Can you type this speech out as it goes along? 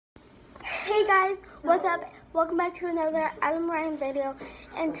Hey guys, what's up? Welcome back to another Adam Ryan video,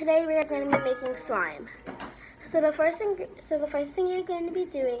 and today we are going to be making slime. So the first thing you're going to be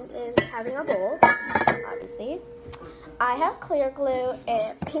doing is having a bowl, obviously. I have clear glue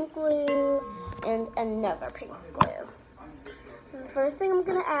and pink glue and another pink glue. So the first thing I'm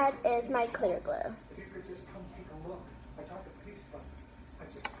going to add is my clear glue.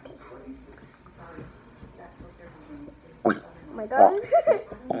 Oh my god.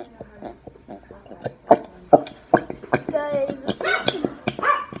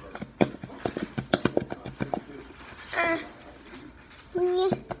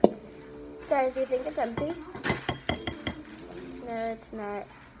 Guys, you think it's empty? No, it's not.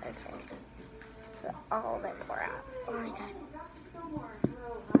 Okay. So all of it pour out. Oh my god.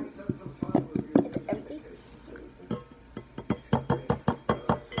 Is it empty?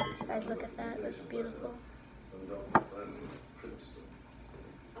 Guys, look at that. That's beautiful.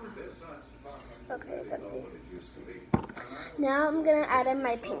 Okay, it's empty. Now I'm going to add in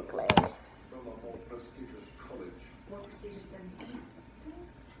my pink glues.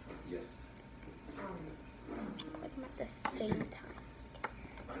 Put them at the same time.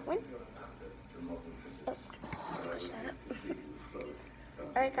 One. Oh, push that up.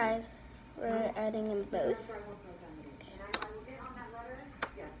 Alright guys, we're adding in both.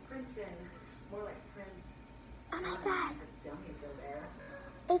 Oh my god.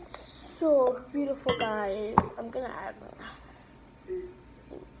 It's so beautiful, guys. I'm gonna add one.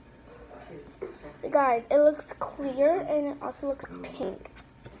 Guys, it looks clear and it also looks pink.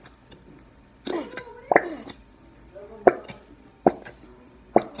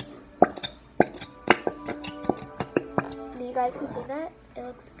 You guys can see that? It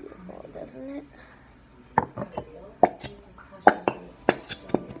looks beautiful, doesn't it?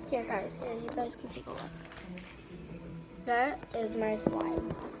 Here guys, here, you guys can take a look. That is my slime.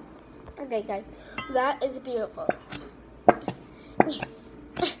 Okay guys, that is beautiful. Okay, I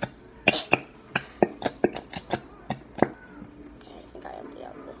think I empty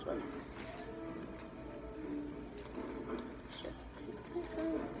out this one. Let's just take this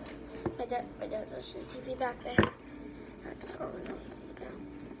out. My dad should be back there. Oh no, this is okay.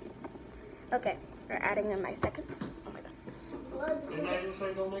 Okay, we're adding in my second. Oh my god.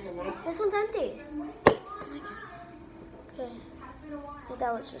 This one's empty. Oh my god. Okay. My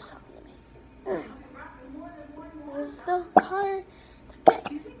dad was just talking to me. This is so hard to get.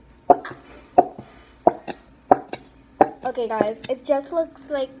 Okay guys, it just looks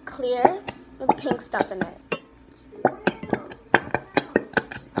like clear with pink stuff in it.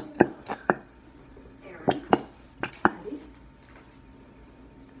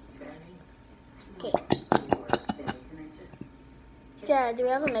 Okay. Dad, do we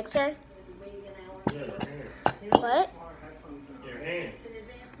have a mixer? What? Your hand.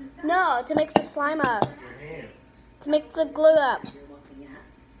 No, to mix the slime up. Your hand. To mix the glue up.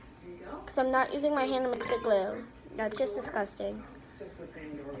 Because I'm not using my hand to mix the glue. That's just disgusting.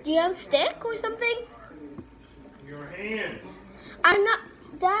 Do you have a stick or something? Your hand. I'm not,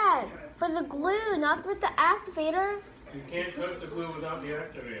 Dad, for the glue, not with the activator. You can't touch the glue without the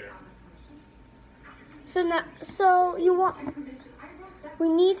activator. So now, we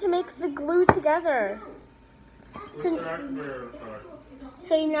need to mix the glue together. Where's the activator part?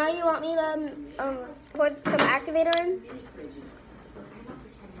 So now you want me to pour some activator in?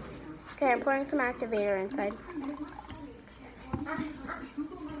 Okay, I'm pouring some activator inside.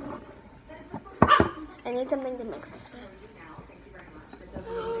 I need something to mix this with.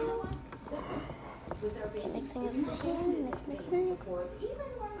 Okay, mixing is mix.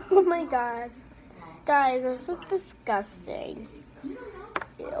 Oh my god. Guys, this is disgusting.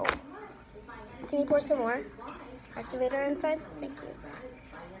 Ew. Can you pour some more activator inside? Thank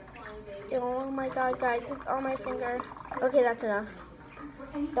you. Oh my god, guys, it's on my finger. Okay, that's enough.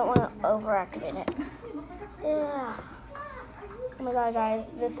 Don't want to overactivate it. Yeah. Oh my god, guys,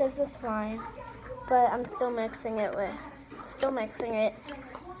 this is the slime, but I'm still mixing it.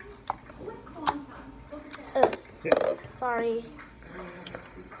 Oh, sorry.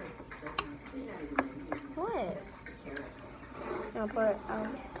 What? No, pour it out.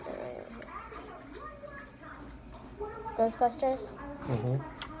 Ghostbusters? Mm-hmm.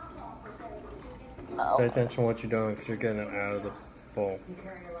 Oh. Pay attention to what you're doing because you're getting it out of the bowl.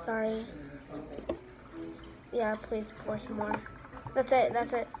 Sorry. Yeah, please pour some more. That's it.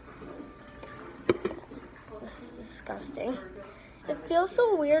 This is disgusting. It feels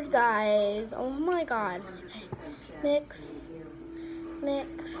so weird, guys. Oh my god. Mix.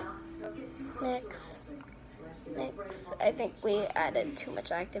 I think we added too much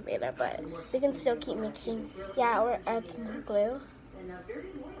activator, but we can still keep mixing. Yeah, or add some more glue.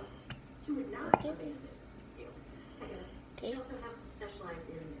 She would not Okay. abandon you. Okay. She also happens to specialize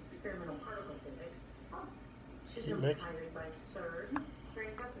in experimental particle physics. She's Keep almost mixing. hired by CERN. Very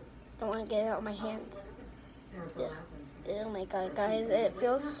impressive. I want to get it out of my hands. There's a Yeah. lot Oh my god, guys, it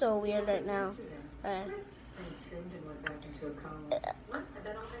feels so weird right now. And screamed and went back into a coma. What? I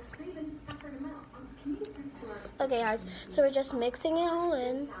bet all that screaming tuckered him out. Can you get back to our... Okay, guys, so we're just mixing it all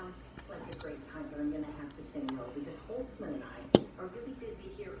in. Sounds like a great time, but I'm going to have to say no because Holtzman and I are really busy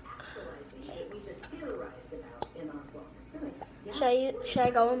here actualizing what we just theorized about in our book. Really? Yeah. Should I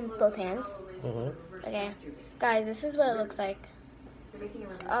go in both hands? Mm-hmm. Okay. Guys, this is what it looks like. You're making a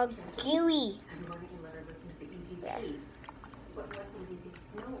reverse All transfer. gooey. I'm going to let her listen to the EVP. Yeah. What EVP?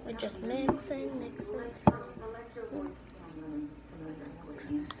 No, We're not just EVP. mixing. Electro voice.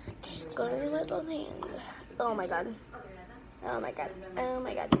 Going in with both hands. Oh my god. Oh my god. Oh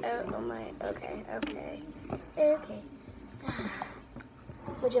my god. Oh my. Okay. Okay.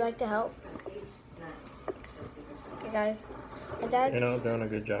 Would you like to help? Okay, guys. My dad's. You're not doing a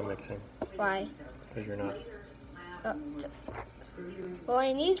good job mixing. Why? Because you're not. Oh. Well,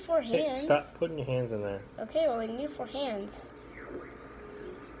 I need 4 Hey, hands. stop putting your hands in there. Okay, well, I need 4 hands.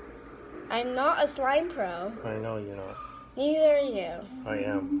 I'm not a slime pro. I know you're not. Neither are you. I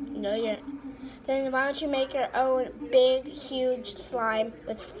am. No, you're. Then why don't you make your own big, huge slime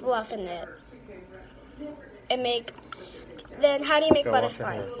with fluff in it? And make. Then how do you make Go butter wash your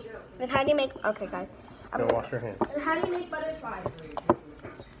slime? hands. Then how do you make? Okay, guys. Go wash your hands. Then how do you make butter slime?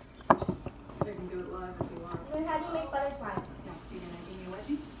 You can do it live if you want. Then how do you make butter slime? You gonna give me a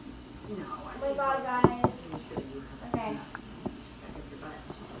wedgie? No, I Oh my god, guys. Okay.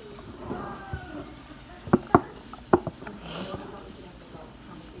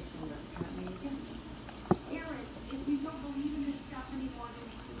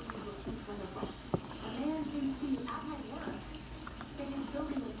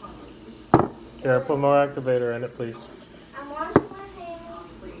 Here, put more activator in it, please. I'm washing my hands.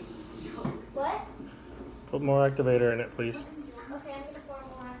 What? Put more activator in it, please. Okay, I'm gonna pour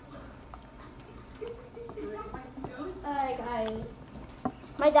more. Alright, guys.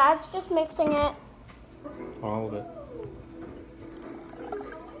 My dad's just mixing it. All of it.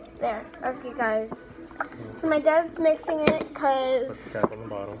 There. Okay, guys. So my dad's mixing it Put the because cap on the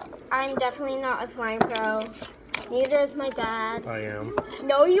bottom. I'm definitely not a slime pro. Neither is my dad. I am.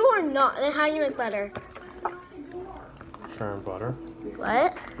 No, you are not. Then how do you make butter? Churn butter.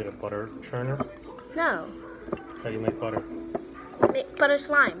 What? Get a butter churner. No. How do you make butter? Make butter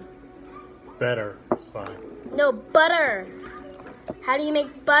slime. Better slime. No, butter. How do you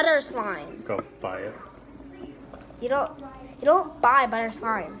make butter slime? Go buy it. You don't buy butter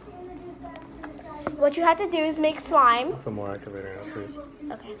slime. What you have to do is make slime. Put more activator in it, please.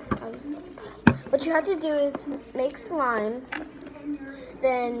 Okay. I'll use it. What you have to do is make slime,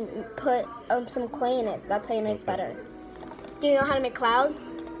 then put some clay in it. That's how you make butter. Do you know how to make cloud?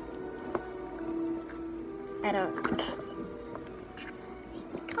 I don't.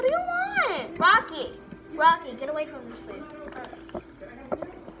 What do you want? Rocky, get away from this place.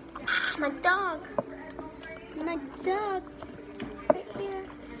 My dog. Right here.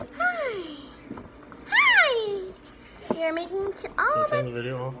 Hi. You're making. Oh, Can you turn the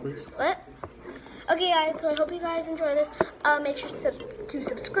video off, please? what? Okay, guys, so I hope you guys enjoy this. Make sure to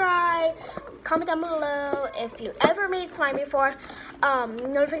subscribe, comment down below if you ever made slime before,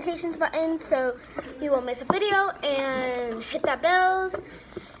 notifications button so you won't miss a video, and hit that bells.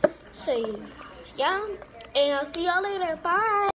 So, yeah, and I'll see y'all later. Bye.